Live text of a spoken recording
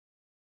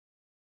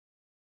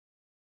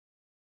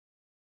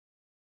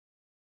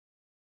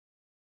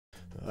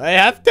I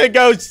have to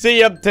go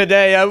see him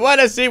today. I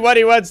want to see what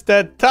he wants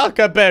to talk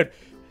about.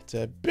 It's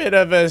a bit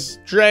of a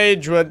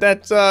strange one,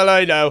 that's all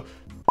I know.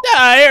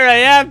 Ah, here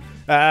I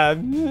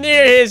am.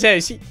 Near his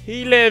house.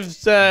 He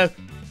lives,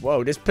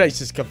 whoa, this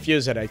place is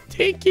confusing. I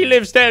think he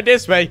lives down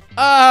this way.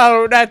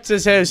 Oh, that's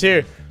his house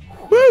here.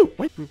 Woo!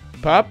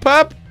 Pop,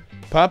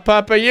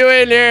 are you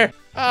in here?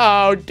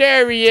 Oh,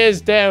 there he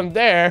is down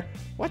there.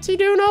 What's he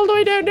doing all the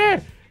way down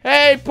there?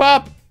 Hey,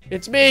 Pop.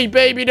 It's me,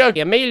 Baby Duck.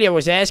 Amelia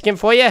was asking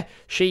for you.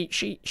 She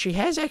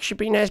has actually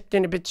been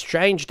acting a bit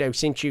strange, though,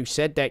 since you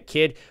said that,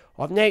 kid.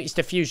 I've noticed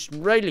a few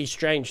really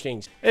strange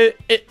things.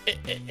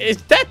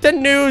 Is that the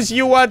news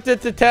you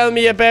wanted to tell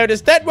me about?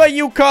 Is that why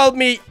you called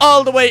me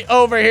all the way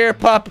over here,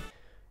 Pop?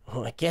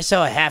 Oh, I guess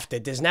I have to.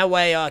 There's no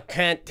way I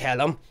can't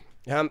tell him.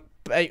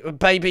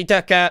 Baby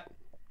Duck,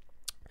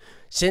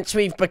 since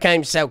we've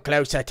become so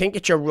close, I think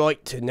it's your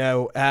right to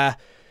know.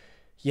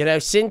 You know,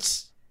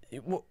 since...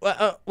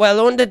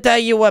 well, on the day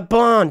you were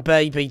born,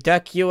 Baby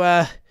Duck,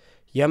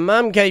 your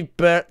mum gave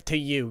birth to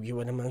you. You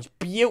were the most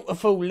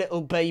beautiful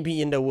little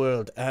baby in the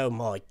world. Oh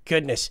my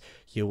goodness,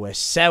 you were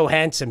so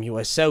handsome. You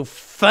were so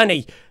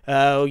funny.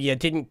 Oh, you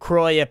didn't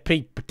cry a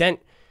peep. But then,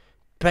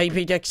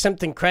 Baby Duck,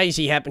 something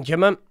crazy happened. Your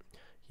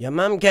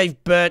mum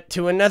gave birth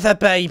to another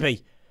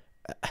baby.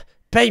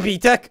 Baby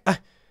Duck,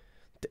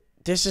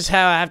 this is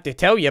how I have to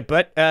tell you,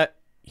 but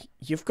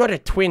you've got a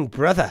twin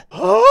brother.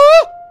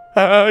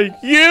 Huh?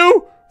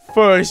 You?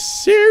 For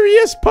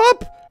serious,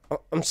 Pop?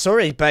 I'm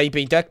sorry,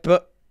 Baby Duck,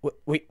 but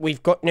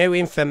we've got no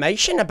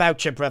information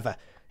about your brother.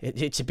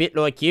 It's a bit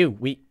like you.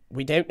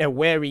 We don't know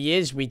where he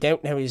is. We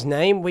don't know his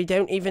name. We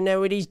don't even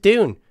know what he's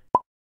doing.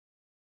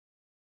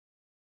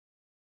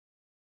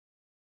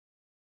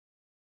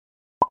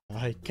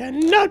 I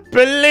cannot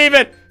believe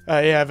it!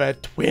 I have a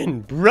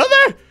twin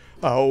brother?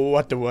 Oh,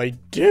 what do I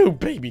do,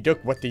 Baby Duck?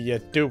 What do you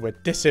do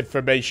with this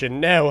information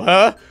now,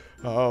 huh?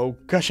 Oh,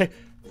 gosh,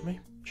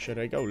 should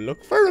I go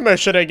look for him, or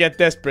should I get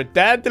Desperate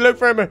Dan to look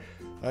for him?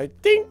 I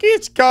think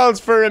it's calls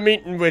for a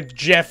meeting with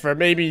Jeff, or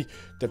maybe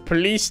the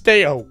police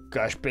station. Oh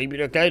gosh, Baby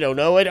Duck, I don't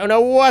know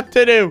what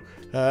to do.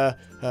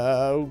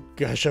 Oh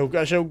gosh.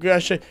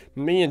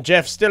 Me and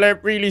Jeff still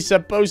aren't really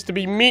supposed to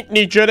be meeting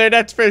each other,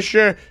 that's for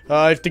sure.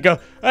 I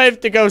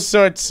have to go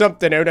sort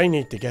something out. I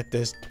need to get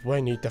this.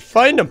 I need to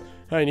find him.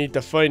 I need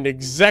to find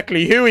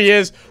exactly who he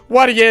is,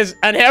 what he is,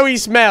 and how he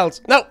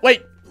smells. No,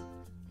 wait.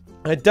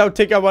 I don't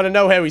think I want to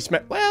know how he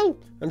smells. Well,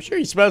 I'm sure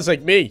he smells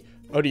like me,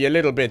 only a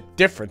little bit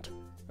different.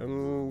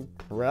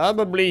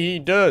 Probably he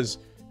does.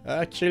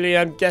 Actually,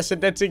 I'm guessing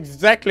that's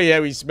exactly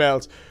how he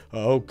smells.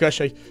 Oh gosh,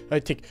 I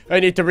think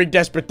I need to ring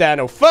Desperate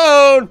Dan.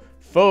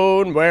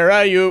 Phone, where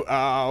are you?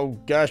 Oh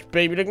gosh,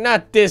 Baby Duck,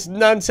 not this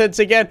nonsense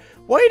again.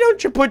 Why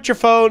don't you put your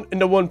phone in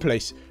the one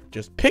place?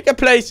 Just pick a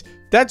place,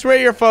 that's where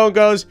your phone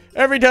goes.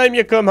 Every time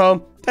you come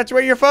home, that's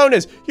where your phone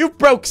is. You've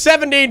broke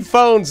 17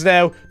 phones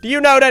now. Do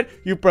you know that?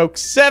 You broke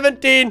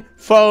 17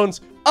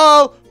 phones,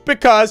 all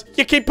because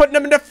you keep putting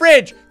them in the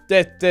fridge.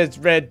 This is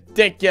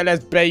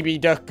ridiculous, Baby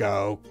Duck.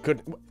 Oh,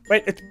 good.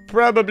 Wait, it's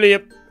probably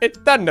it's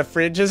not in the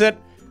fridge, is it?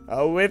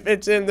 Oh, if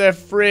it's in the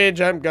fridge,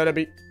 I'm gonna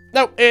be...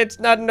 No, it's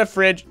not in the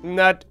fridge.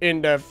 Not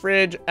in the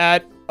fridge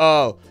at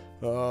all.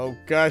 Oh,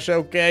 gosh,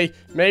 okay.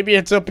 Maybe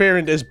it's up here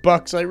in this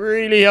box. I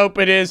really hope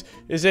it is.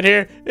 Is it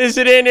here? Is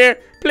it in here?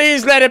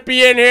 Please let it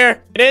be in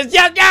here. It is.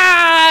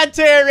 Yeah, it's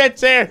here.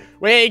 It's here.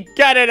 We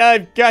got it.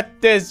 I've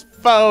got this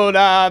phone.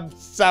 I'm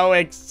so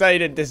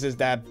excited. This is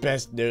the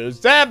best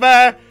news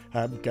ever.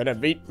 I'm gonna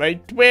meet my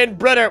twin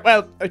brother.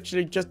 Well,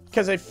 actually, just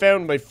because I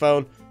found my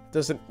phone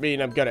doesn't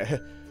mean I'm gonna...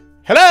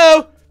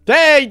 Hello?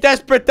 Hey,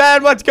 Desperate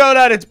Dan, what's going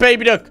on? It's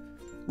Baby Duck.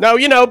 No,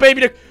 you know,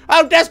 Baby Duck.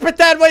 Oh, Desperate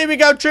Dan, why do we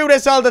go through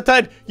this all the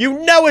time?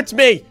 You know it's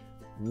me.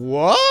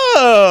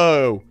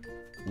 Whoa.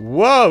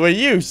 Whoa, are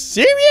you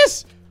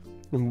serious?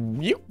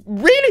 You,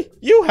 really?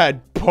 You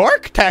had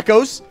pork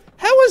tacos?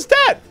 How was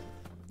that?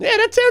 Yeah,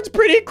 that sounds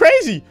pretty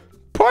crazy.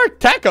 Pork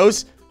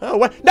tacos? Oh,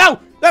 what? No,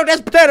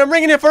 Desperate Dan, I'm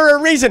ringing you for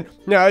a reason.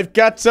 Now, I've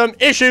got some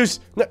issues.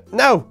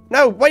 No,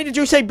 why did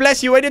you say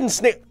bless you? I didn't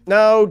sneak.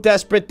 No,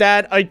 Desperate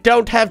Dan, I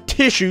don't have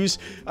tissues.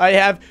 I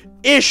have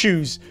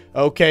issues.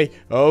 Okay.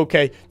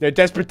 Now,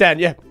 Desperate Dan,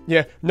 yeah.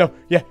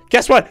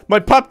 Guess what? My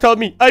pop told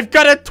me I've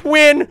got a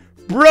twin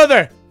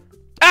brother.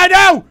 I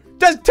know!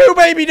 There's 2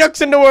 Baby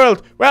Ducks in the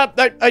world. Well,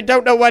 I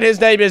don't know what his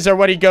name is or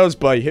what he goes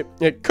by.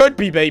 It could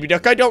be Baby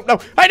Duck. I don't know.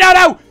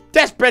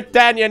 Desperate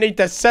Dan, you need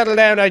to settle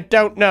down. I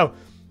don't know.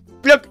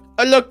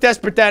 Look,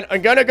 Desperate Dan,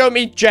 I'm gonna go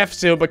meet Jeff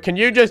soon, but can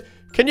you just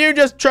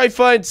try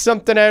find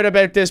something out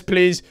about this,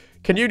 please?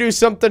 Can you do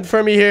something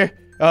for me here?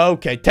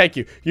 Okay, thank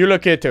you. You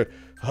look into it.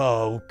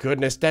 Oh,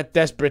 goodness, that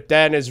Desperate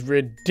Dan is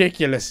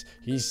ridiculous.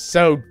 He's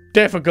so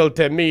difficult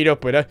to meet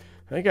up with, huh?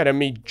 I gotta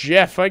meet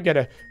Jeff.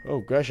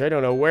 Oh gosh, I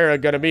don't know where I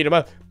gotta meet him.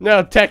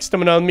 I'll text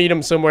him and I'll meet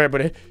him somewhere,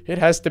 but it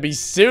has to be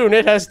soon.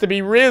 It has to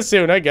be real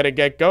soon. I gotta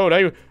get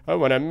going. I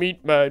wanna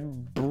meet my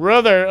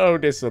brother. Oh,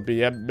 this'll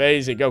be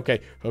amazing. Okay.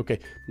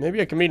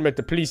 Maybe I can meet him at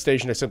the police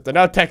station or something.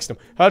 I'll text him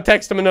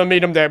and I'll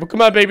meet him there. But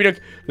come on, baby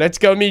duck. Let's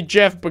go meet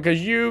Jeff, because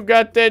you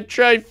got to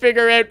try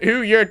figure out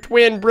who your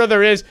twin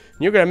brother is.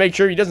 You gotta make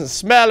sure he doesn't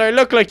smell or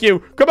look like you.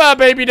 Come on,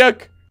 baby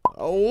duck.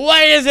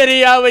 Why is it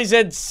he always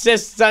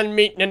insists on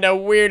meeting in the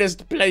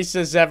weirdest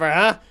places ever,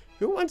 huh?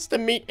 Who wants to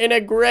meet in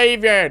a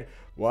graveyard?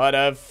 What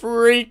a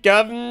freak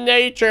of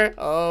nature.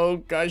 Oh,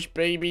 gosh,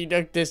 baby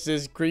duck, this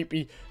is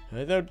creepy.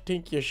 I don't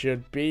think you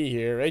should be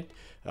here, right?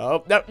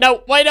 Oh,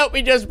 no, why don't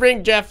we just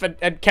bring Jeff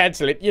and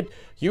cancel it?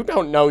 You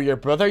don't know your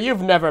brother.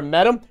 You've never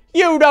met him.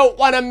 You don't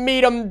want to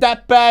meet him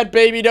that bad,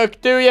 baby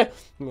duck, do you?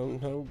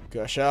 Oh,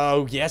 gosh,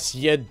 oh, yes,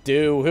 you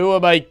do. Who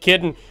am I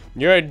kidding?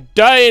 You're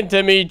dying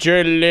to meet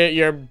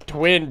your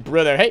twin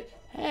brother.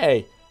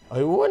 Hey,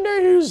 I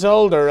wonder who's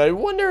older. I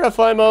wonder if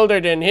I'm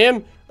older than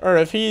him or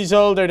if he's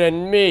older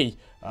than me.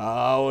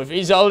 Oh, if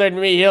he's older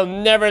than me, he'll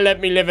never let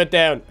me live it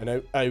down.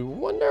 And I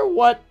wonder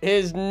what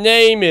his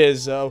name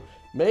is. Oh,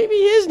 maybe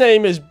his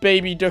name is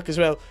Baby Duck as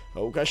well.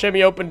 Oh, gosh, let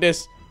me open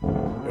this.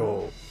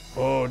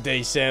 Oh,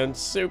 they sound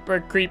super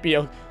creepy.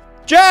 Oh,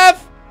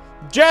 Jeff,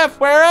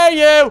 where are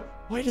you?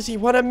 Why does he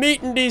want to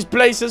meet in these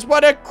places?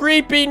 What a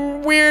creepy,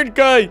 weird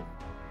guy.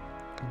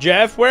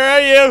 Jeff, where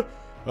are you?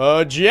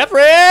 Oh,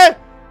 Jeffrey!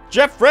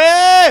 Jeff?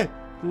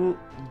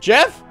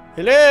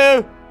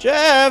 Hello?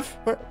 Jeff?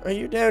 Are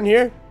you down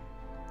here?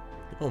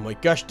 Oh my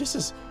gosh,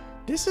 this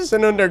is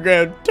an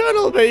underground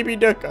tunnel, baby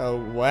duck. Oh,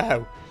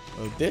 wow.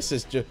 Oh, this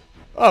is just...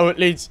 Oh, it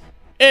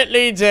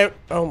leads out.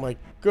 Oh my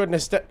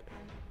goodness,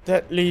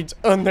 that leads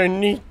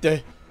underneath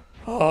the...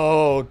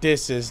 Oh,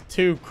 this is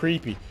too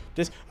creepy.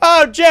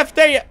 Oh, Jeff,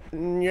 there you...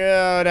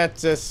 Yeah,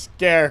 that's a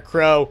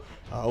scarecrow.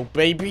 Oh,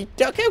 baby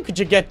duck, how could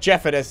you get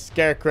Jeff and a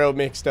scarecrow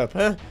mixed up,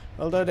 huh?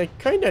 Although they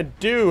kind of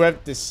do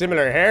have the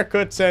similar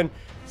haircuts and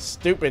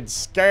stupid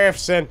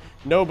scarves, and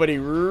nobody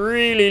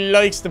really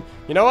likes them.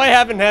 You know, I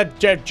haven't had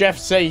Jeff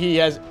say he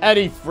has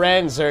any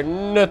friends or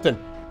nothing.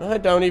 I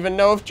don't even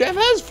know if Jeff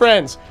has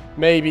friends.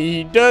 Maybe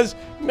he does,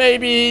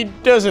 maybe he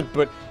doesn't,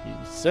 but he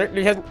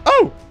certainly hasn't.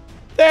 Oh,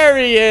 there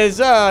he is.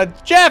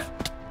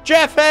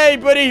 Jeff, hey,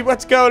 buddy,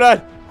 what's going on?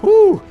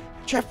 Whew.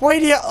 Jeff, why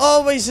do you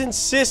always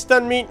insist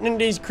on meeting in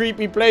these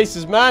creepy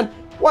places, man?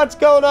 What's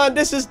going on?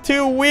 This is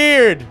too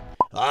weird.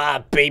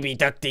 Baby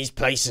duck, these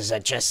places are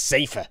just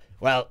safer.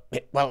 Well,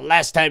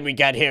 last time we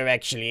got here,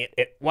 actually,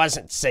 it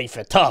wasn't safe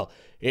at all.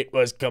 It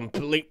was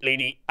completely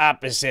the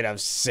opposite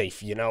of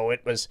safe, you know.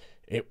 It was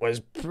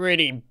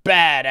pretty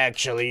bad,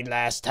 actually,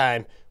 last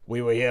time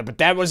we were here. But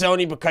that was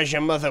only because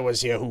your mother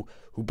was here, who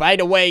by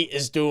the way,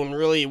 is doing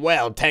really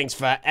well. Thanks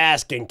for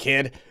asking,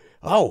 kid.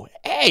 Oh,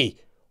 hey,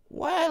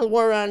 while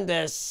we're on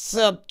the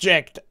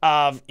subject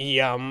of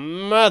your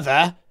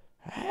mother,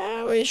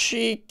 how is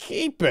she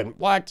keeping?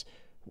 What's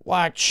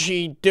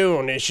she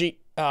doing? Is she...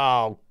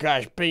 Oh,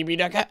 gosh, baby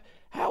duck,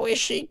 how is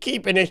she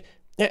keeping it?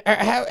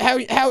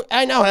 How,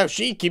 I know how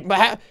she keeping,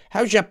 but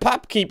how's your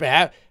pop keeping?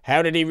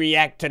 How did he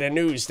react to the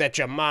news that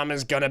your mom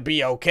is gonna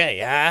be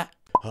okay, huh?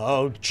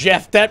 Oh,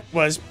 Jeff, that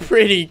was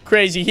pretty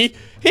crazy.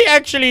 He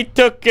actually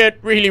took it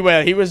really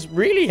well. He was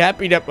really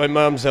happy that my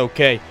mom's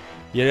okay.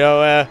 You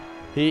know,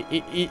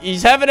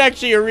 he's having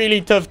actually a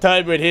really tough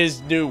time with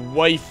his new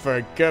wife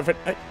or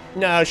girlfriend.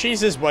 No,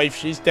 she's his wife.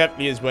 She's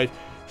definitely his wife.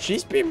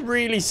 She's been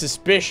really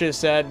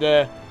suspicious,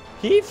 and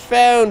he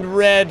found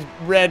red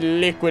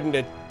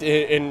liquid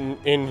in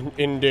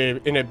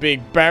a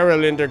big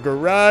barrel in the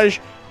garage,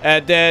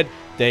 and then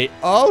they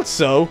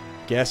also,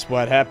 guess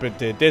what happened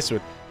to this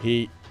one?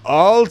 He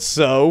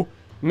also,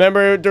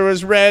 remember there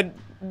was red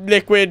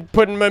liquid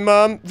put in my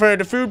mom for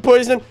the food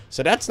poisoning?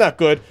 So that's not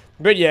good.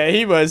 But yeah,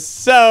 he was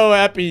so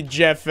happy,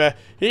 Jeff.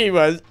 He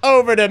was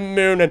over the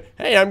moon, and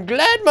hey, I'm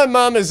glad my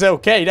mom is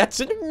okay. That's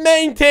the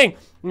main thing.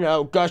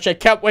 Oh gosh, I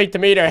can't wait to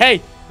meet her.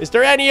 Hey, is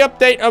there any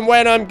update on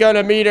when I'm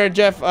gonna meet her,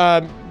 Jeff?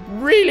 I'm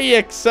really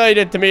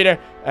excited to meet her,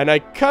 and I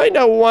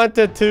kinda want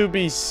it to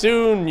be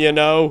soon, you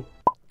know.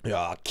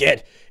 Oh,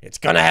 kid, it's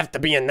gonna have to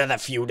be another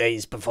few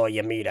days before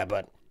you meet her,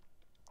 but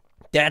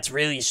that's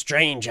really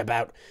strange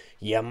about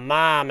your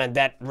mom and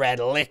that red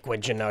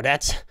liquid, you know.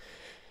 That's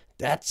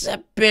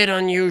a bit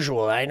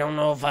unusual. I don't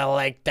know if I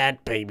like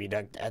that, baby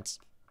duck. That's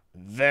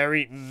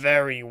very,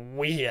 very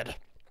weird.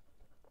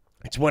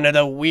 It's one of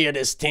the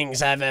weirdest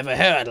things I've ever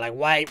heard. Like,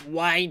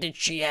 why did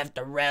she have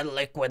the red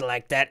liquid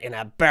like that in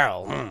a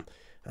barrel?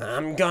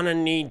 I'm gonna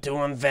need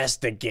to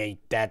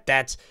investigate that.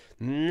 That's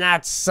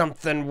not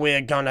something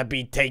we're gonna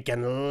be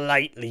taking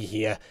lightly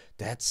here.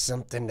 That's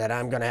something that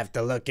I'm gonna have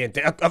to look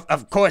into.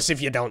 Of course, if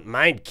you don't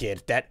mind,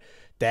 kid.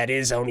 That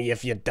is only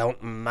if you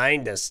don't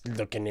mind us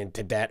looking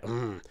into that.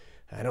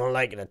 I don't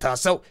like it at all.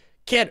 So,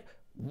 kid,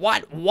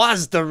 what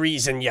was the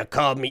reason you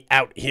called me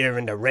out here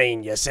in the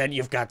rain? You said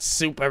you've got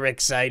super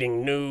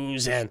exciting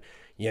news and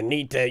you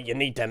need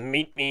to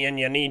meet me and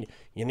you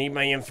need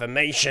my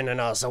information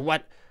and all. So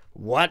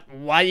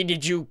Why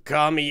did you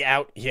call me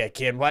out here,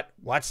 kid?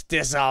 What's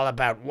this all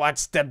about?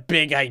 What's the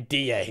big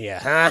idea here,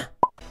 huh?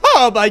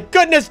 Oh my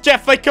goodness,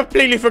 Jeff, I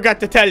completely forgot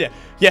to tell you.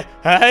 Yeah,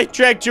 I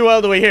dragged you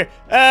all the way here.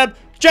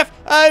 Jeff,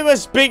 I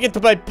was speaking to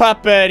my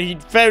pop and he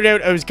found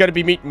out I was going to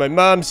be meeting my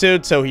mom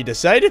soon, so he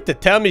decided to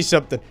tell me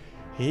something.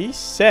 He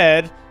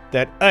said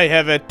that I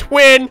have a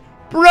twin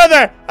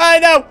brother. I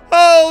know,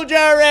 hold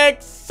your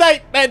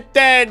excitement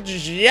then,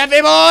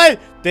 Jeffy boy.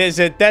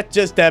 Isn't that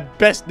just the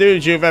best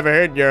news you've ever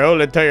heard in your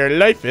whole entire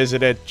life?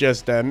 Isn't it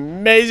just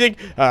amazing?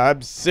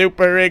 I'm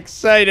super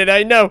excited,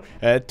 I know.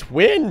 A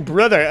twin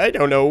brother. I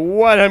don't know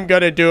what I'm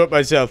gonna do with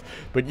myself.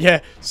 But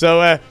yeah,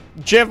 so,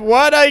 Jeff,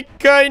 what I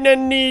kinda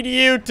need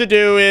you to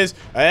do is,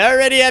 I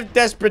already have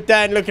Desperate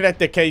Dan looking at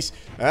the case.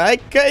 I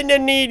kinda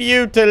need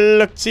you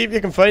to see if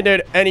you can find out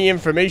any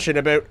information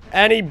about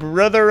any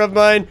brother of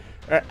mine,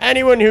 or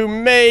anyone who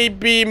may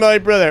be my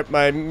brother.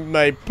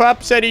 My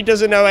pop said he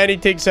doesn't know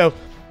anything, so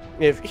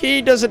if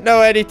he doesn't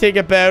know anything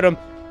about him,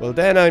 well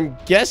then I'm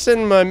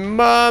guessing my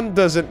mom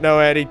doesn't know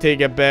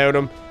anything about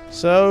him.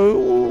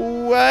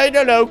 So, I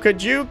don't know,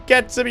 could you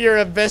get some of your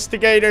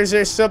investigators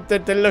or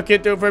something to look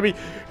into for me?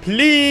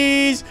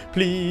 Please,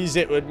 please,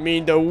 it would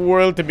mean the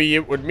world to me.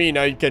 It would mean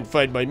I can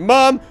find my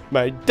mom,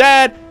 my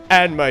dad,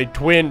 and my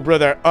twin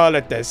brother all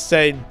at the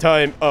same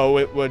time. Oh,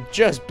 it would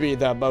just be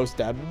the most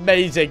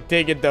amazing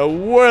thing in the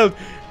world.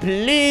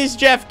 Please,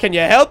 Jeff, can you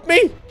help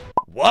me?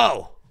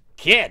 Whoa,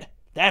 kid.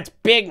 That's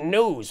big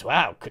news.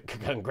 Wow,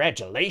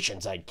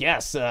 congratulations, I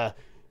guess.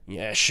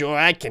 Yeah, sure,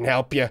 I can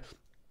help you.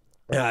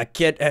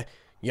 Kid,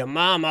 your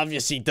mom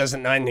obviously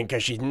doesn't know anything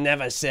because she's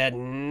never said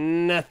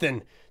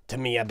nothing to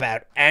me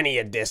about any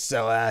of this.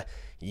 So,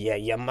 yeah,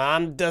 your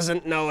mom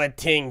doesn't know a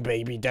thing,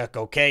 baby duck,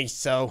 okay?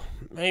 So,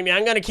 maybe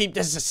I'm gonna keep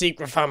this a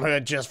secret from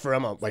her just for a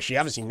moment. Well, she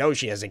obviously knows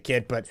she has a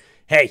kid, but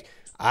hey,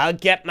 I'll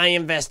get my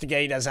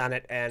investigators on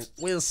it and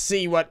we'll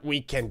see what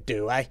we can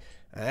do.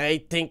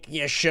 I think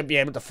you should be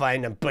able to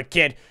find them. But,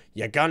 kid,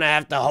 you're gonna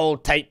have to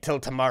hold tight till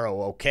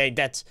tomorrow, okay?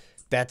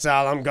 That's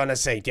all I'm gonna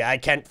say to you. I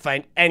can't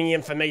find any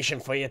information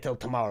for you till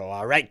tomorrow,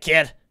 alright,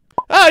 kid?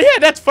 Oh, yeah,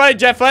 that's fine,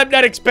 Jeff. I'm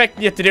not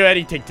expecting you to do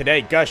anything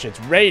today. Gosh, it's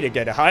ready to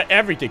get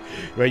everything.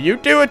 Well, you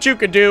do what you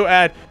can do,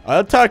 and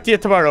I'll talk to you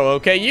tomorrow,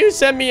 okay? You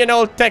send me an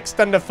old text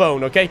on the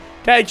phone, okay?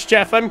 Thanks,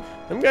 Jeff. I'm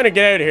gonna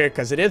get out of here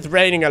because it is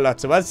raining a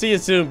lot, so I'll see you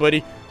soon,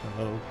 buddy.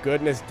 Oh,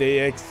 goodness, the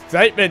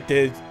excitement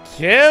is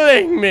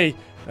killing me.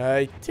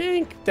 I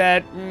think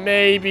that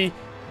maybe,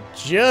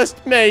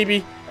 just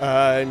maybe,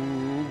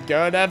 I'm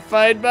gonna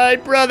find my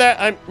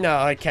brother. No,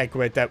 I can't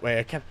go out that way.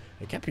 I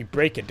can't be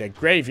breaking the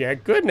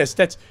graveyard. Goodness,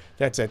 that's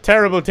a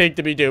terrible thing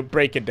to be doing,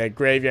 breaking the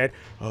graveyard.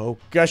 Oh,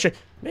 gosh,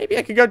 maybe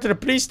I could go to the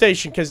police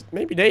station, because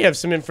maybe they have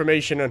some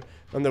information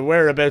on the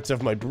whereabouts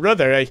of my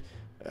brother.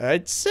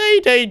 I'd say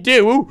they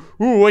do.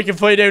 Ooh, I can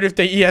find out if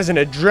he has an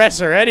address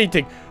or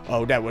anything.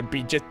 Oh, that would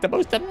be just the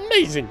most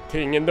amazing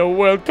thing in the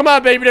world. Come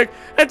on, baby duck.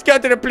 Let's go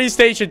to the police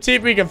station, see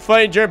if we can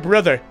find your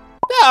brother.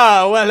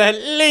 Oh, well, at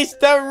least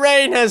the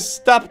rain has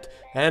stopped,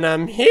 and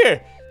I'm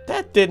here.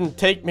 That didn't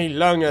take me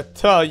long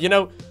at all. You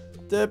know,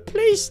 the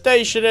police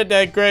station and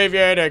the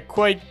graveyard are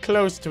quite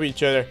close to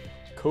each other.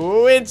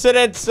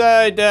 Coincidence?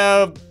 I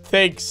don't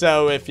think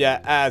so, if you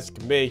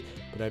ask me.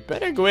 But I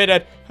better go in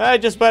and I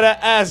just want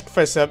to ask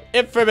for some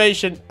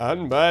information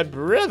on my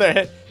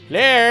brother.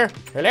 Hello?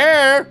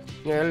 Hello?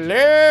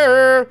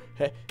 Hello?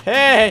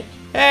 Hey,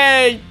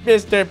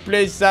 Mr.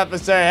 Police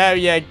Officer, how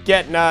you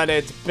getting on?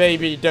 It's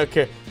Baby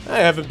Ducker. I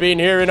haven't been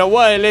here in a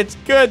while. It's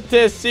good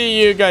to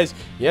see you guys.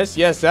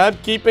 Yes, I'm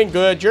keeping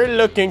good. You're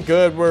looking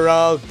good. We're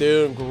all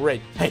doing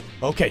great. Hey,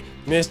 okay,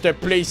 Mr.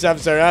 Police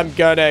Officer, I'm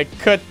gonna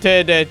cut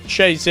to the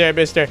chase here,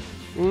 mister.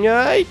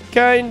 I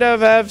kind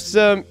of have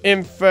some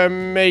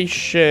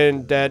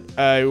information that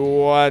I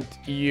want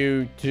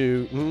you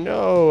to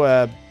know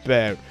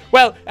about.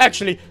 Well,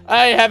 actually,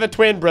 I have a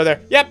twin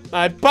brother. Yep,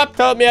 my pop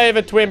told me I have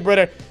a twin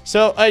brother.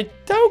 So I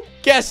don't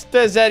guess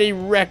there's any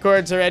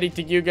records or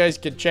anything you guys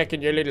can check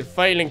in your little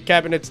filing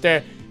cabinets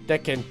there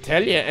that can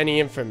tell you any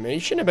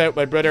information about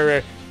my brother,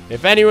 or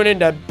if anyone in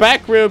the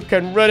back room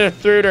can run it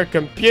through their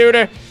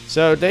computer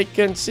so they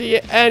can see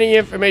any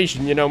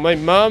information. You know, my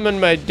mom and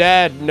my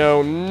dad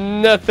know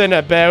nothing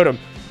about him.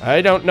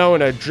 I don't know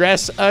an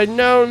address. I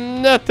know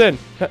nothing.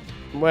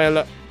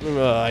 Well,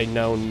 I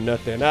know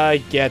nothing. I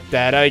get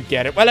that. I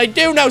get it. Well, I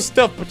do know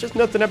stuff, but just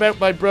nothing about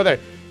my brother.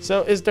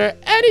 So, is there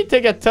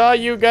anything at all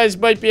you guys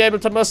might be able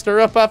to muster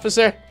up,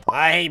 officer?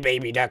 Hey,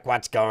 Baby Duck,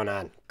 what's going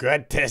on?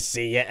 Good to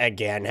see you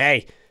again.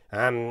 Hey,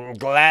 I'm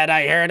glad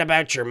I heard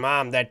about your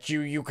mom, that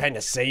you kind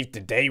of saved the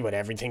day with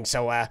everything.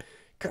 So,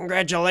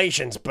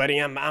 congratulations, buddy.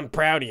 I'm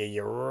proud of you.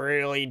 You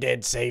really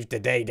did save the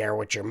day there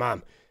with your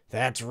mom.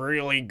 That's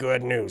really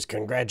good news.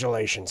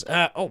 Congratulations.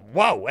 Oh,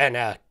 whoa,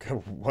 and,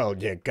 well,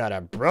 you got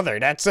a brother.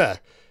 That's,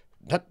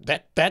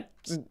 that's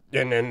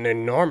an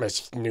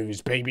enormous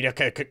news, Baby Duck.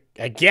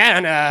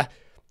 Again,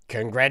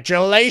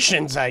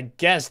 congratulations, I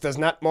guess. There's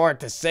not more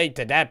to say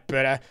to that,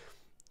 but,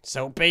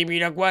 so, Baby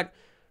Duck, what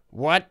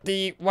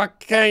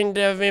kind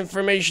of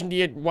information do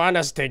you want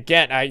us to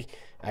get?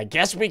 I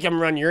guess we can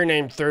run your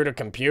name through the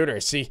computer,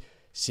 see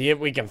if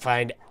we can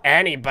find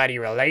anybody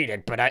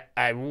related, but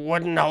I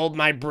wouldn't hold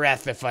my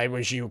breath if I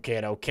was you,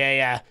 kid,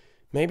 okay?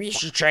 Maybe you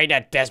should try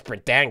that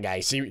Desperate Dan guy,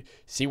 see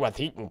what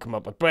he can come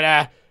up with.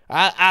 But,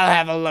 I'll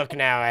have a look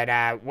now,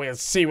 and, we'll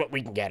see what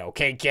we can get,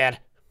 okay, kid?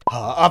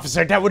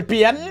 Officer, that would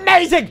be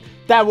amazing!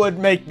 That would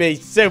make me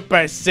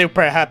super,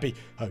 super happy.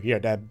 Oh, you're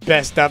the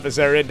best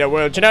officer in the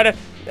world. You know that?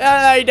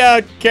 I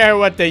don't care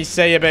what they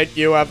say about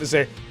you,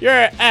 officer.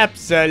 You're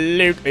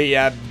absolutely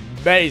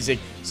amazing.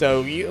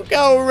 So you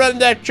go run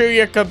that through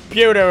your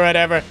computer or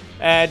whatever,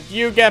 and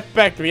you get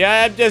back to me.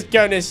 I'm just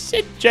gonna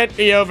sit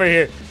gently over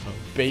here. Oh,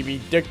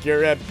 baby duck,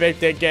 you're about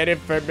to get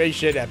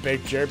information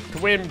about your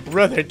twin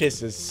brother.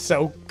 This is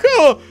so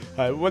cool.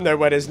 I wonder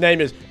what his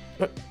name is.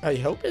 I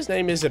hope his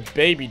name isn't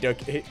Baby Duck.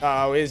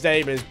 Oh, his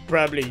name is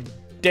probably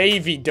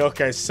Davy Duck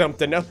or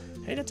something. Oh,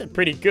 hey, that's a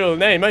pretty cool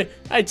name.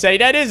 I'd say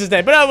that is his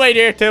name, but I'll wait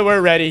here till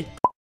we're ready.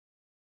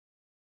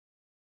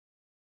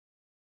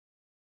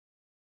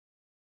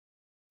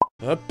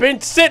 I've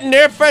been sitting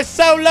here for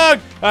so long.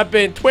 I've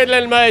been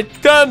twiddling my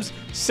thumbs,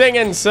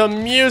 singing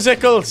some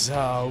musicals.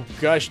 Oh,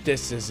 gosh,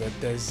 this is a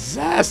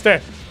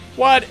disaster.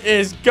 What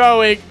is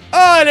going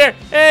on here?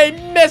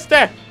 Hey,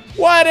 mister,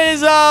 what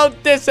is all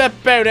this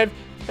about?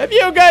 Have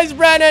you guys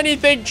ran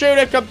anything through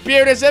the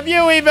computers? Have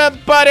you even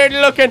bothered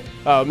looking?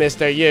 Oh,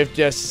 mister, you've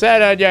just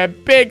sat on your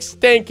big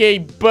stinky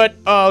butt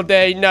all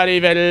day, not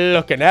even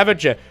looking,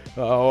 haven't you?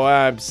 Oh,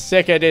 I'm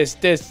sick of this.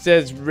 This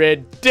is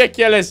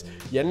ridiculous.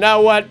 You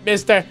know what,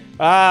 mister?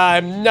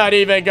 I'm not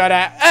even gonna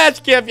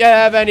ask you if you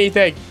have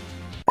anything.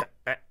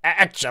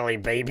 Actually,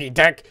 Baby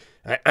Duck,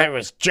 I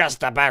was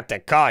just about to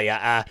call you.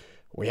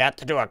 We had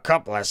to do a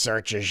couple of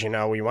searches, you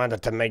know. We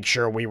wanted to make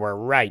sure we were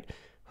right.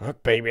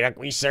 Look, Baby Duck,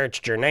 we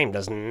searched your name.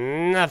 There's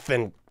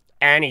nothing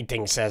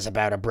anything says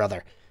about a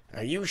brother.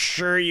 Are you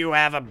sure you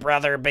have a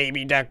brother,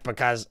 Baby Duck?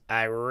 Because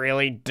I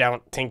really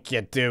don't think you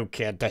do,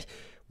 kid.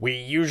 We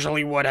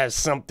usually would have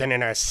something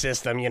in our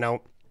system, you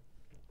know.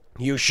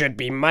 You should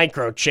be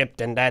microchipped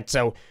and that,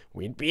 so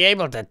we'd be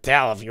able to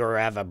tell if you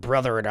have a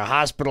brother. Or the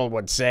hospital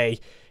would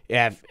say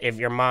if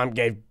your mom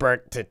gave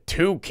birth to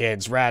 2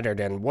 kids rather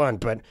than 1.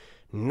 But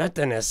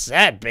nothing is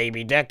said,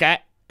 Baby Duck.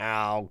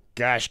 Oh,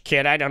 gosh,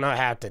 kid, I don't know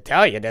how to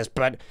tell you this,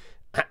 but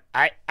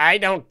I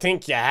don't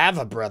think you have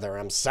a brother.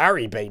 I'm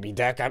sorry, Baby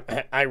Duck.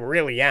 I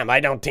really am. I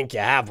don't think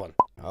you have one.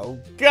 Oh,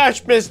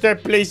 gosh,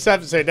 Mr. Police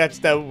Officer, that's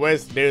the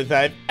worst news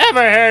I've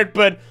ever heard,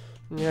 but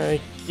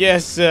I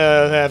guess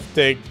I'll have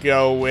to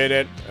go with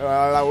it.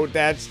 Oh,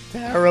 that's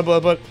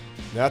terrible, but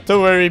not to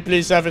worry,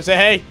 Police Officer.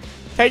 Hey,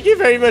 thank you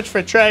very much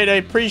for trying. I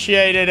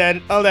appreciate it,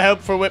 and all the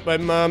help with my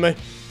mama.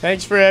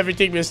 Thanks for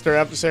everything,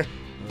 Mr. Officer.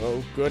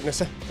 Oh,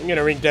 goodness. I'm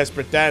gonna ring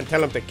Desperate Dan,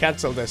 tell him to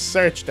cancel the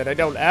search, that I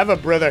don't have a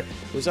brother.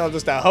 It was all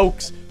just a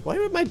hoax. Why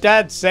would my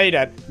dad say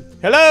that?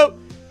 Hello?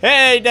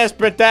 Hey,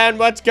 Desperate Dan,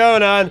 what's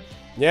going on?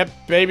 Yep,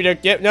 Baby Duck.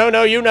 Yep,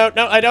 no, you know,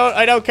 no, I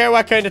don't care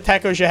what kind of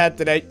tacos you had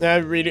today.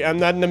 I'm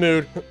not in the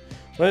mood.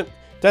 Well,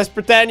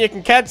 Desperate Dan, you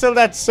can cancel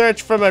that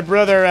search for my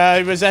brother.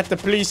 I was at the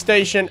police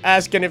station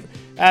asking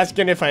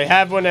if I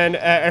have one and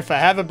if I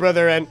have a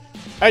brother, and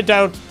I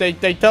don't.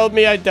 They told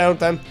me I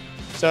don't.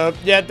 So,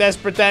 yeah,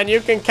 Desperate Dan, you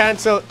can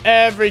cancel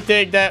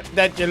everything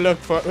that you look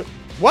for.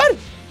 What?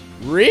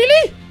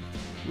 Really?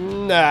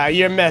 Nah,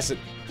 you're messing.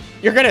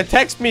 You're gonna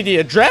text me the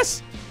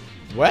address?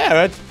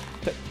 Well,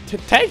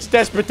 thanks,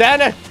 Desperate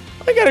Dan. I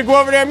gotta go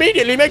over there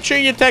immediately. Make sure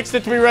you text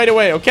it to me right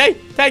away, okay?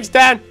 Thanks,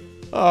 Dan.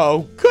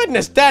 Oh,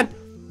 goodness, Dan.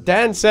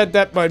 Dan said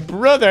that my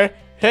brother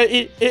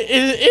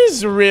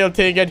is a real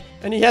thing,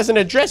 and he has an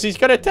address. He's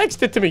gonna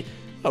text it to me.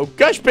 Oh,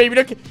 gosh, Baby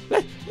Duck.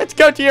 Let's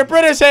go to your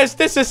brother's house.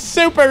 This is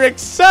super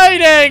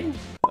exciting.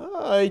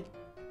 I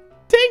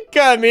think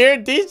I'm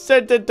here. These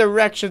are the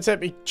directions. Let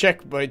me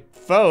check my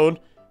phone.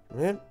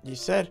 You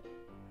said...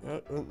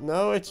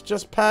 no, it's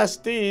just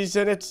past these,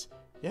 and it's...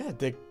 yeah,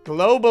 the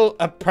Global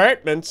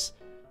Apartments.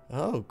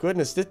 Oh,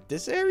 goodness.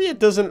 This area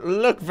doesn't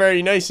look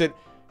very nice. It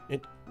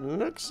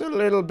looks a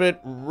little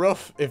bit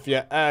rough, if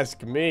you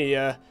ask me.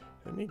 Let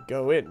me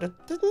go in.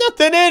 There's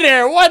nothing in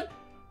here.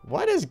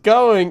 What is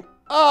going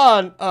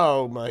on?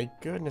 Oh my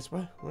goodness,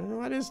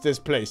 what is this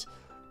place?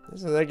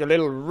 This is like a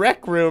little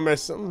rec room or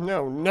something.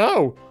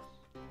 No.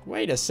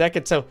 Wait a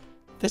second, so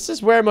this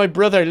is where my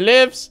brother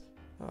lives?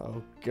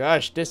 Oh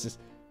gosh, this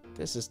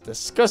is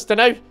disgusting.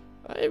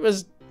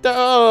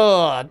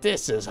 Oh,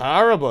 this is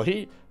horrible.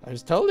 I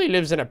was told he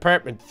lives in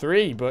apartment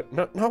 3, but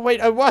no,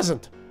 wait, I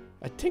wasn't.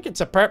 I think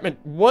it's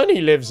apartment 1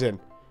 he lives in.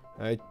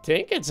 I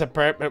think it's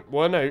apartment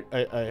 1.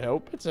 I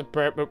hope it's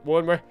apartment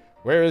 1.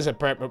 Where is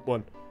apartment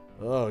 1?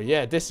 Oh,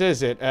 yeah, this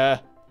is it.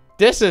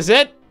 This is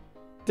it?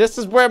 This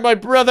is where my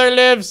brother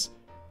lives?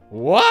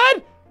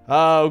 What?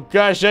 Oh,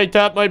 gosh, I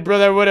thought my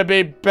brother would have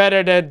been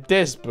better than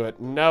this,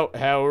 but no,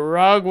 how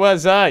wrong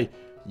was I?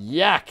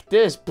 Yuck,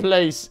 this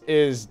place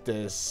is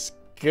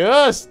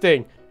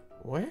disgusting.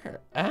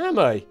 Where am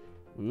I?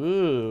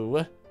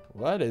 Ooh,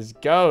 what is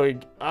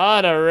going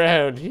on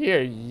around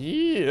here?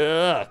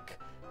 Yuck.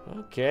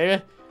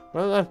 Okay,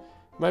 well,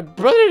 my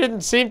brother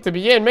didn't seem to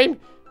be in.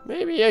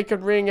 Maybe I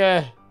could ring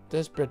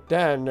Desperate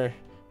Dan or...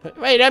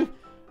 Wait, I'm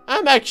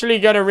actually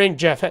gonna ring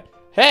Jeff.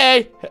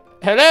 Hey,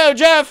 hello,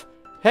 Jeff.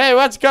 Hey,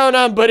 what's going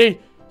on, buddy?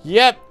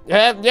 Yep,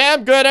 yeah,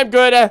 I'm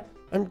good.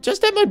 I'm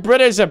just at my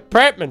brother's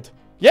apartment.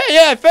 Yeah,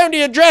 I found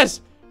the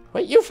address.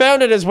 Wait, you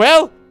found it as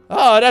well?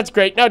 Oh, that's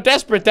great. Now,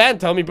 Desperate Dan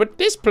told me, but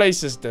this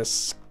place is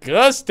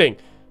disgusting.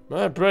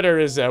 My brother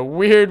is a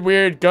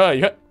weird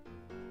guy.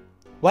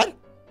 What?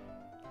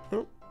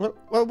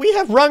 Well, we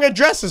have wrong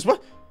addresses.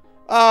 What?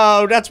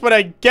 Oh, that's what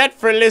I get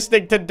for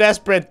listening to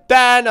Desperate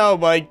Dan. Oh,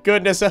 my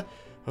goodness.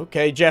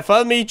 Okay, Jeff,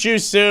 I'll meet you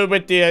soon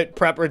with the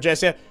proper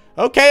address. Yeah.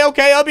 Okay,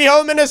 I'll be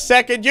home in a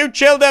second. You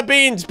chill the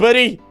beans,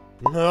 buddy.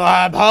 Oh,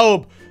 I'm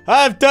home.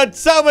 I've done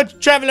so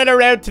much traveling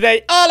around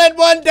today, all in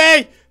one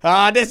day.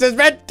 Ah, this is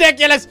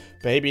ridiculous.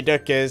 Baby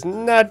Duck is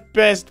not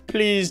best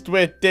pleased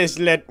with this,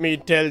 let me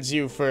tells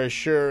you for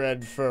sure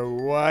and for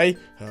why.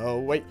 Oh,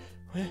 wait.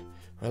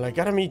 Well, I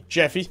gotta meet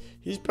Jeff.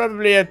 He's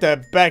probably at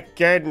the back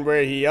garden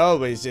where he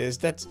always is.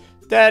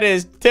 That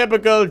is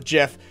typical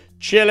Jeff.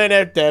 Chilling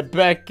out the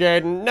back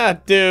garden,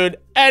 not doing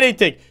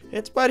anything.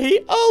 It's what he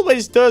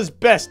always does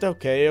best.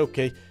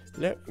 Okay.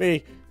 Let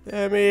me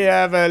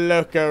have a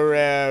look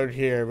around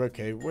here.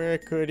 Okay, where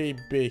could he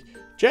be?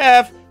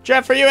 Jeff,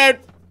 are you out?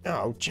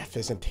 Oh, Jeff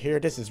isn't here.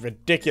 This is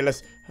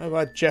ridiculous. I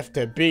want Jeff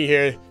to be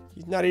here.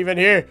 He's not even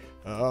here.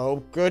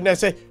 Oh,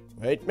 goodness.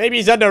 Wait, maybe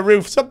he's on the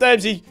roof.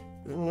 Sometimes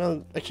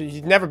well, actually,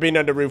 he's never been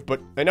on the roof,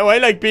 but I know I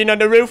like being on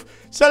the roof.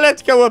 So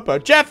let's go up. Oh,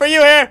 Jeff, are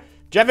you here?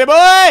 Jeffy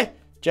boy!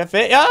 Jeff,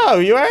 oh,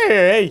 you are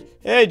here.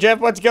 Hey, Jeff,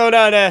 what's going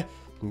on?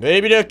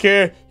 Baby Duck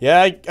here.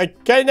 Yeah, I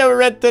kind of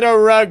rented the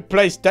wrong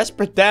place.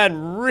 Desperate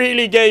Dan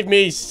really gave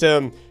me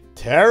some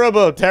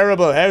terrible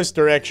house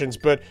directions,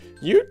 but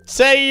you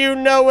say you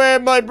know where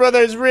my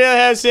brother's real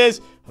house is?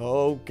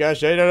 Oh,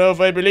 gosh, I don't know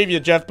if I believe you,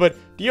 Jeff, but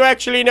do you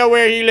actually know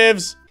where he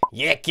lives?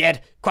 Yeah, kid.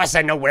 Of course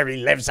I know where he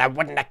lives. I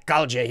wouldn't have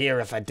called you here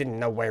if I didn't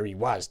know where he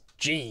was.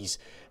 Jeez.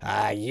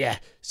 Yeah.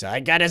 So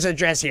I got his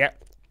address here.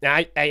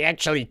 I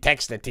actually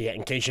texted to you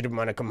in case you didn't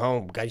want to come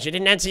home because you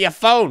didn't answer your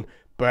phone.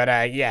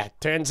 But, yeah,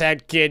 turns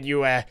out, kid,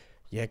 you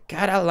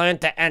gotta learn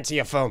to answer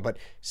your phone. But,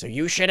 so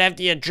you should have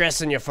the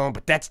address on your phone,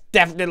 but that's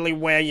definitely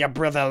where your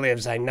brother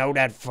lives. I know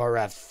that for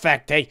a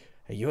fact. Hey,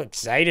 are you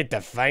excited to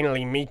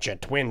finally meet your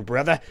twin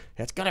brother?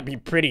 That's gonna be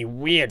pretty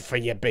weird for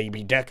you,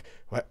 Baby Duck.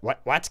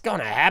 What's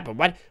gonna happen?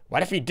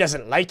 What if he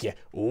doesn't like you?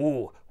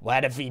 Ooh,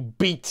 what if he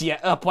beats you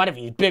up? What if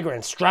he's bigger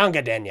and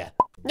stronger than you?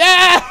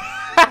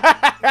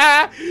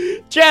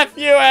 Jeff,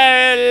 you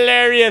are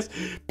hilarious.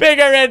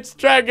 Bigger and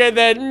stronger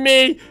than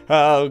me.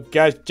 Oh,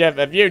 gosh, Jeff,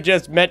 if you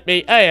just met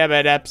me, I am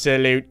an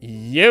absolute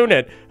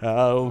unit.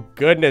 Oh,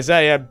 goodness,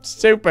 I am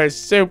super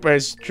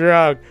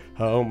strong.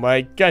 Oh,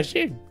 my gosh,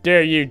 how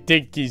dare you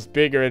think he's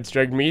bigger and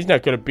stronger than me? He's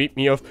not going to beat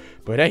me off.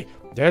 But, hey,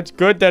 that's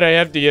good that I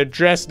have the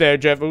address now,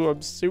 Jeff. Oh,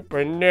 I'm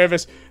super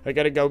nervous. I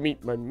gotta go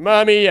meet my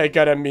mommy. I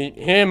gotta meet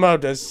him. Oh,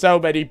 there's so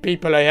many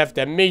people I have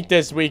to meet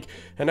this week.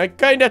 And I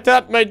kinda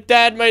thought my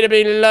dad might have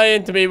been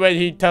lying to me when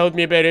he told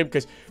me about him.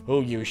 Because,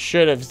 oh, you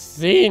should have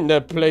seen the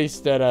place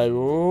that I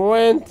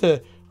went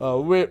to.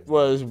 Oh, it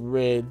was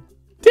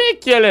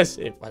ridiculous.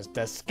 It was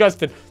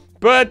disgusting.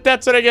 But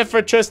that's what I get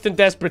for trusting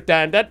Desperate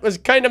Dan. That was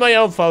kind of my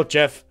own fault,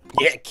 Jeff.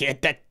 Yeah,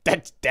 kid,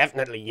 that's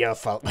definitely your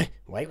fault.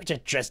 Why would you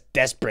trust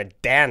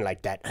Desperate Dan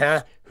like that,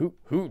 huh?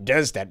 Who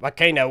does that? What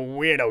kind of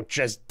weirdo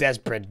trusts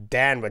Desperate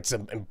Dan with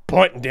some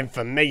important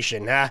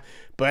information, huh?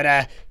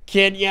 But,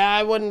 kid, yeah,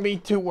 I wouldn't be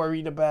too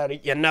worried about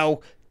it. You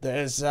know,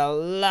 there's a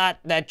lot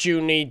that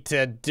you need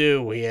to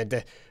do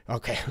here.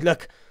 Okay,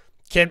 look,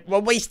 kid, we're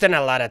wasting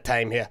a lot of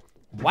time here.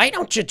 Why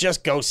don't you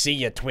just go see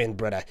your twin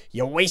brother?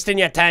 You're wasting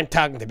your time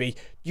talking to me.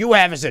 You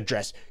have his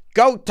address.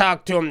 Go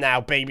talk to him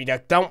now, Baby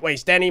Duck. Don't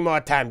waste any more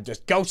time.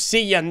 Just go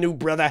see your new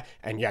brother,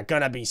 and you're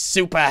gonna be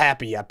super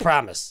happy, I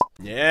promise.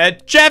 Yeah,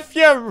 Jeff,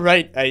 you're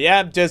right. I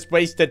am just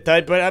wasting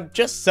time, but I'm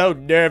just so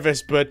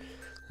nervous. But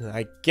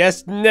I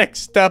guess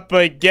next up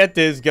I get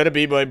is gonna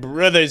be my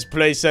brother's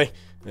place. I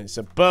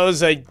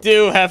suppose I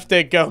do have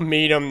to go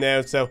meet him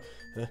now, so...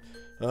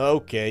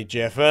 Okay,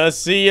 Jeff, I'll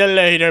see you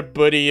later,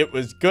 buddy. It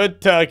was good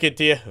talking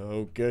to you.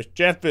 Oh, gosh,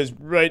 Jeff is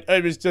right. I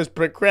was just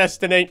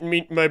procrastinating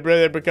meeting my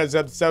brother because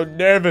I'm so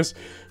nervous.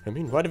 I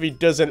mean, what if he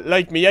doesn't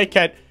like me? I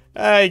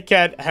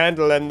can't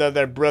handle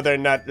another brother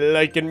not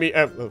liking me.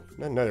 Oh,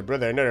 not another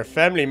brother, another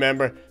family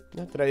member.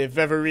 Not that I have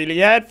ever really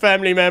had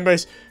family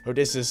members. Oh,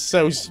 this is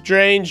so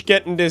strange,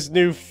 getting this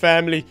new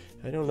family.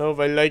 I don't know if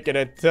I like it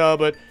at all,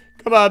 but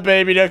come on,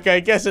 Baby Duck. I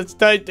guess it's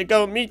time to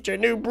go meet your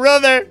new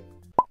brother.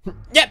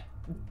 Yep.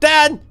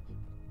 Dan!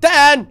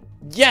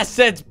 Yes,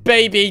 it's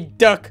Baby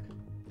Duck.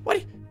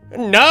 What?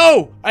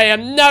 No! I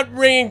am not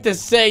ringing to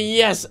say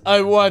yes,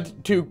 I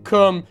want to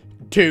come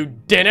to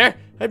dinner.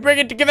 I'm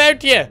bringing to give out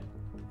to you.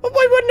 Well,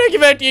 why wouldn't I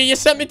give out to you? You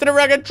sent me to the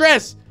wrong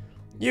address.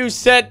 You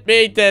sent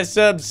me to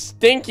some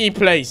stinky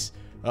place.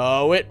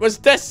 Oh, it was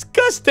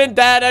disgusting,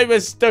 Dad. I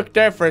was stuck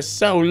there for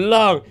so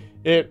long.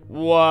 It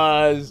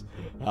was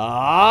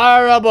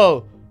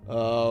horrible.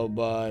 Oh,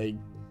 my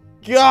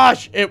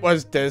gosh. It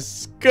was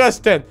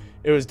disgusting.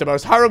 It was the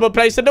most horrible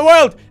place in the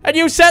world, and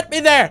you sent me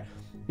there.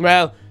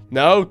 Well,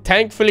 no,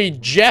 thankfully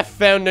Jeff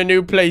found a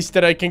new place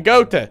that I can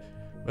go to.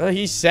 Well,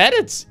 he said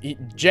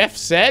Jeff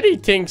said he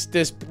thinks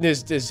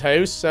this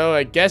house, so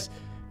I guess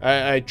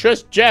I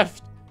trust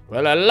Jeff.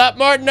 Well, a lot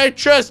more than I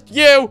trust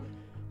you.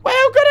 Well,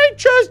 how could I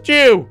trust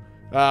you?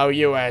 Oh,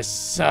 you are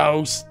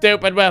so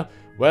stupid. Well,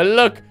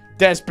 look,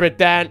 Desperate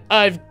Dan,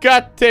 I've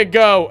got to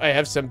go. I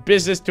have some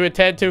business to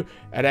attend to,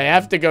 and I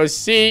have to go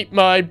see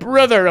my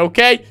brother,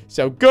 okay?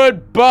 So,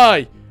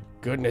 goodbye.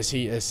 Goodness,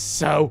 he is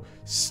so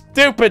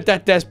stupid,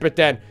 that Desperate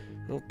Dan.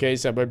 Okay,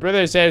 so my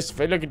brother's house,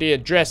 if I look at the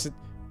address...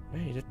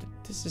 Wait,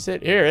 this is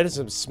it here. There's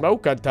some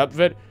smoke on top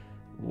of it.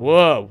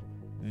 Whoa.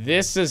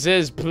 This is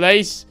his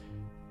place?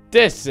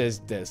 This is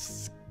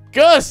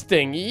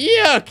disgusting.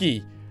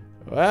 Yucky.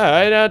 Well,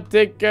 I don't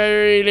think I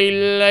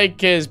really like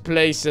his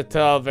place at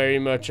all very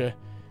much. He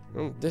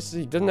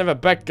doesn't have a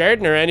back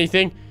garden or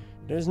anything.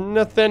 There's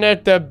nothing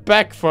at the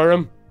back for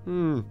him.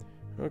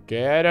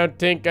 Okay, I don't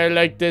think I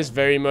like this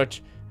very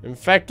much. In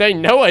fact, I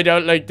know I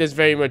don't like this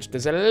very much.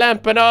 There's a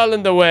lamp and all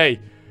in the way.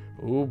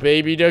 Oh,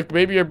 baby duck,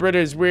 maybe your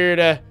brother's weird.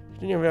 You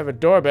didn't even have a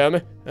doorbell,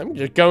 man. I'm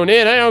just going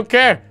in. I don't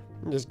care.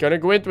 I'm just gonna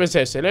go into his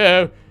house.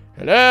 Hello?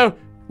 Hello?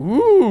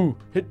 Ooh.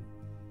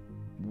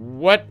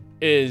 What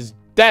is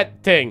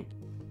that thing?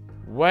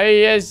 Why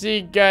has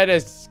he got a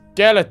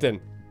skeleton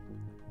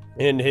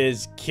in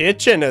his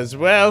kitchen as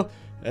well?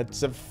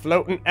 That's a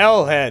floating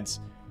owl heads.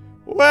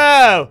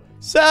 Wow.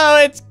 So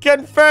it's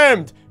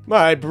confirmed.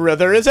 My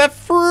brother is a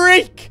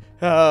freak.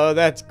 Oh,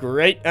 that's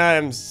great.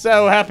 I'm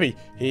so happy.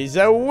 He's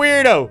a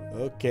weirdo.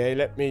 Okay,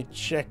 let me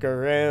check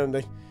around.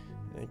 I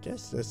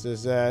guess this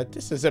is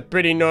a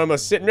pretty normal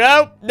sitting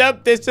room.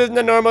 Nope, this isn't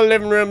a normal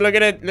living room. Look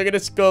at it. Look at the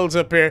skulls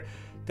up here.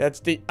 That's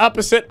the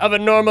opposite of a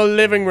normal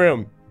living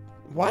room.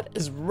 What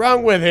is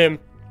wrong with him?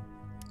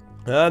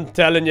 I'm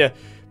telling you,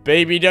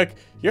 baby duck,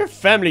 your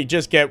family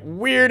just get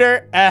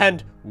weirder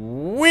and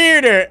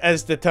weirder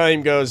as the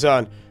time goes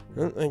on.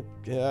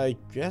 I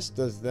guess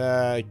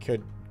I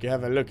could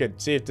have a look and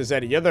see if there's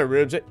any other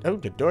rooms. Oh,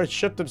 the doors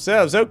shut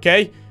themselves.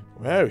 Okay.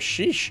 Wow,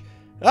 sheesh.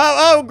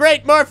 Oh,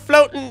 great, more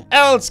floating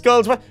owl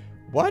skulls.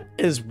 What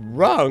is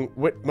wrong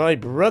with my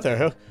brother?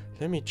 Huh?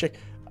 Let me check.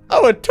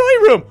 Oh, a toy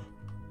room.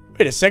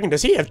 Wait a second,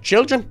 does he have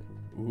children?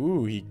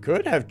 Ooh, he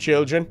could have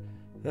children.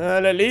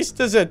 Well, at least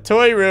there's a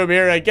toy room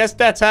here. I guess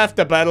that's half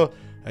the battle.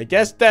 I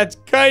guess that's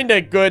kind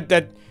of good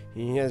that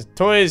he has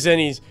toys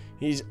and he's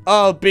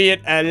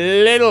albeit a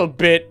little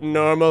bit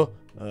normal.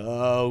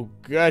 Oh,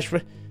 gosh.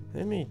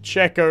 Let me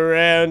check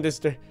around. Is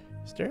there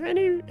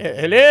any...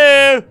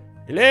 hello?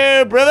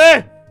 Hello,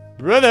 brother?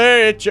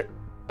 Brother, it's your...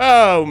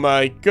 Oh,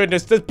 my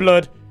goodness, there's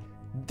blood.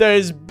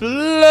 There's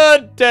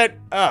blood that...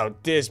 Oh,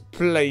 this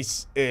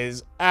place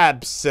is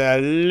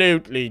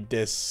absolutely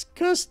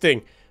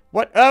disgusting.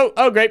 What?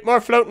 Oh, great,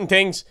 more floating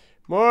things.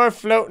 More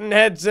floating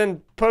heads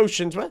and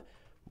potions.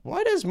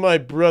 What is my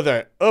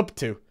brother up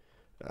to?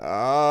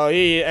 Oh,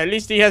 at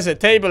least he has a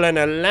table and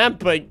a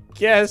lamp, I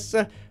guess.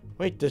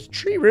 Wait, there's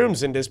 3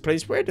 rooms in this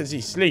place. Where does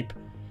he sleep?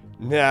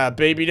 Nah,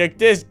 baby duck,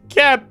 this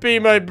can't be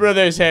my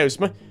brother's house.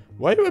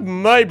 Why would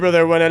my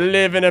brother want to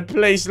live in a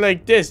place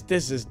like this?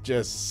 This is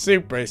just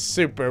super,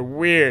 super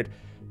weird.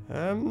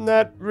 I'm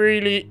not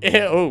really...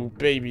 Oh,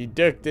 baby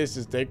duck, this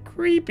is the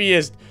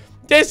creepiest...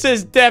 This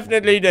is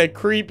definitely the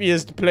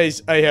creepiest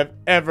place I have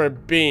ever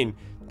been.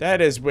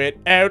 That is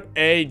without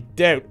a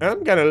doubt.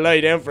 I'm gonna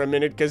lie down for a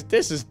minute because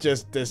this is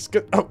just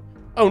disgusting.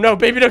 Oh no,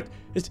 baby duck,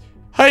 it's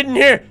hiding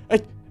here.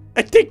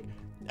 I think.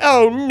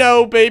 Oh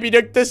no, baby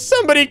duck, there's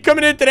somebody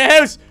coming into the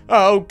house.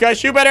 Oh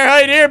gosh, you better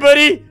hide here,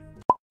 buddy.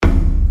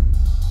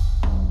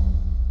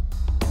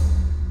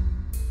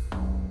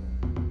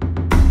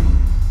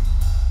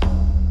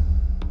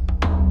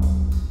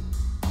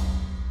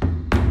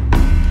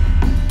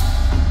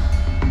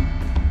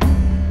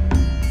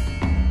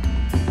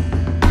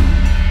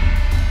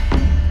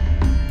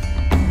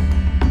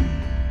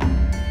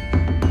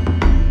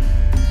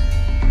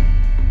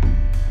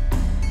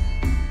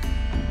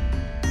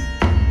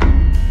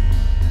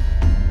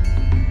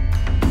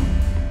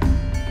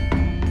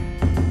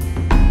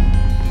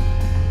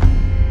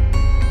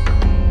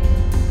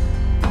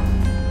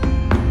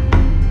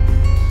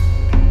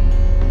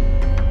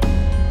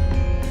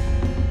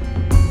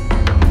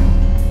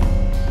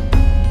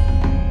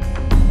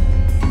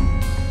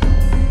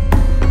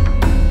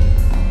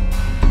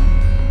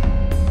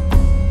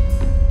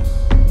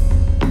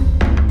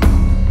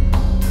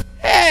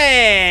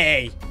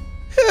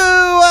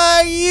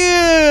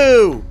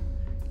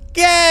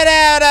 Get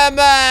out of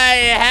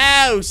my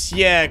house,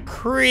 you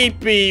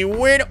creepy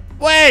weirdo.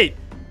 Wait,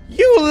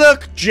 you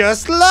look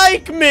just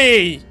like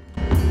me.